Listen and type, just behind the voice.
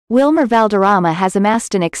Wilmer Valderrama has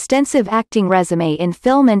amassed an extensive acting resume in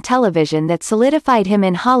film and television that solidified him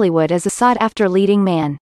in Hollywood as a sought-after leading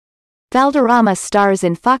man. Valderrama stars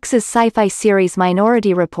in Fox's sci-fi series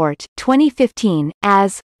Minority Report, 2015,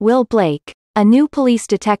 as Will Blake, a new police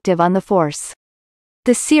detective on the force.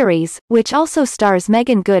 The series, which also stars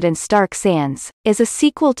Megan Good and Stark Sands, is a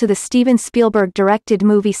sequel to the Steven Spielberg-directed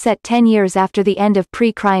movie set 10 years after the end of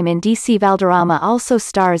Pre-Crime in DC. Valderrama also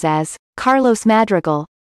stars as Carlos Madrigal,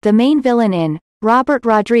 the main villain in Robert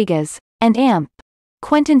Rodriguez and AMP,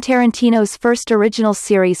 Quentin Tarantino's first original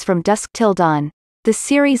series From Dusk Till Dawn, the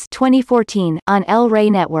series 2014 on El Rey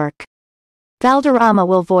Network. Valderrama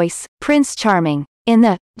will voice Prince Charming in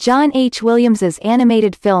the John H. Williams's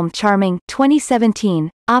animated film Charming, 2017,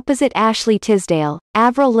 opposite Ashley Tisdale,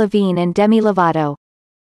 Avril Lavigne and Demi Lovato.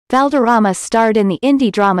 Valderrama starred in the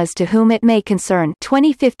indie dramas To Whom It May Concern,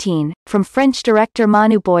 2015, from French director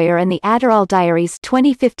Manu Boyer, and The Adderall Diaries,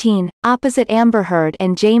 2015, opposite Amber Heard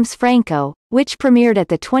and James Franco, which premiered at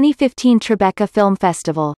the 2015 Tribeca Film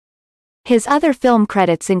Festival. His other film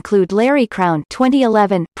credits include Larry Crown,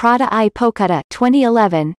 2011, Prada I Pocata,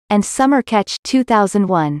 2011, and Summer Catch,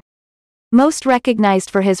 2001. Most recognized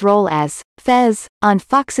for his role as Fez on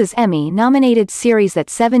Fox's Emmy-nominated series That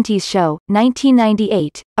 70s Show,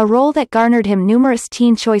 1998, a role that garnered him numerous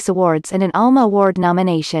Teen Choice Awards and an Alma Award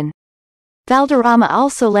nomination. Valderrama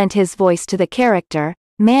also lent his voice to the character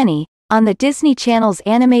Manny on the Disney Channel's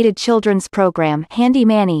animated children's program Handy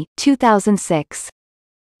Manny, 2006.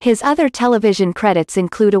 His other television credits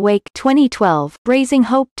include Awake, 2012, Raising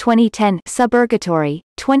Hope, 2010, Suburgatory,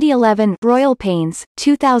 2011, Royal Pains,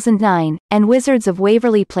 2009, and Wizards of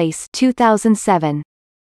Waverly Place, 2007.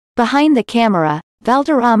 Behind the camera,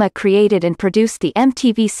 Valderrama created and produced the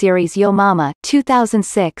MTV series Yo Mama,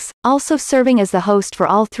 2006, also serving as the host for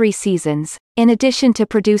all 3 seasons, in addition to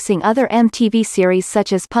producing other MTV series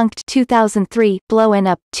such as Punk'd, 2003, Blowin'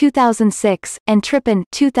 Up, 2006, and Trippin',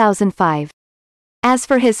 2005. As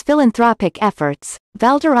for his philanthropic efforts,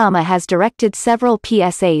 Valderrama has directed several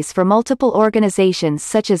PSAs for multiple organizations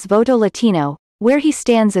such as Voto Latino, where he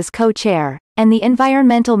stands as co-chair, and the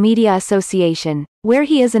Environmental Media Association, where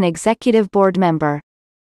he is an executive board member.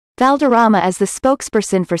 Valderrama is the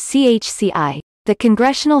spokesperson for CHCI, the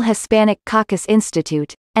Congressional Hispanic Caucus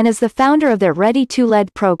Institute, and is the founder of their Ready to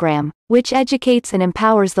Lead program, which educates and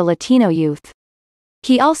empowers the Latino youth.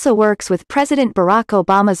 He also works with President Barack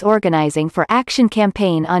Obama's Organizing for Action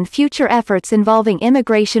campaign on future efforts involving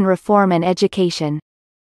immigration reform and education.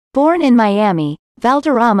 Born in Miami,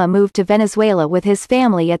 Valderrama moved to Venezuela with his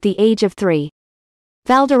family at the age of 3.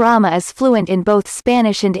 Valderrama is fluent in both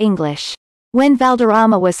Spanish and English. When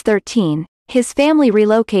Valderrama was 13, his family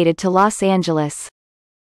relocated to Los Angeles.